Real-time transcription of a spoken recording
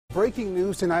Breaking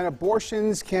news tonight,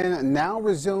 abortions can now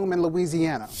resume in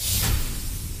Louisiana.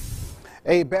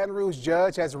 A Baton Rouge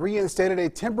judge has reinstated a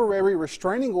temporary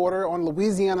restraining order on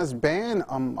Louisiana's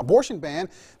abortion ban.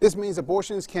 This means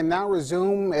abortions can now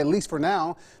resume, at least for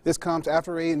now. This comes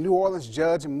after a New Orleans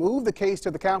judge moved the case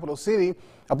to the capital city.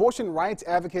 Abortion rights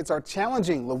advocates are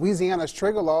challenging Louisiana's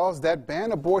trigger laws that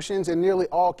ban abortions in nearly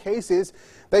all cases.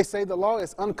 They say the law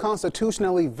is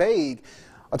unconstitutionally vague.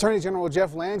 Attorney General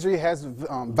Jeff Landry has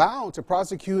vowed to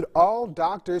prosecute all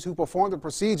doctors who perform the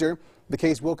procedure. The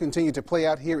case will continue to play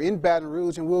out here in Baton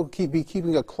Rouge, and we'll be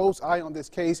keeping a close eye on this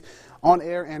case on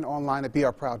air and online at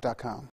brproud.com.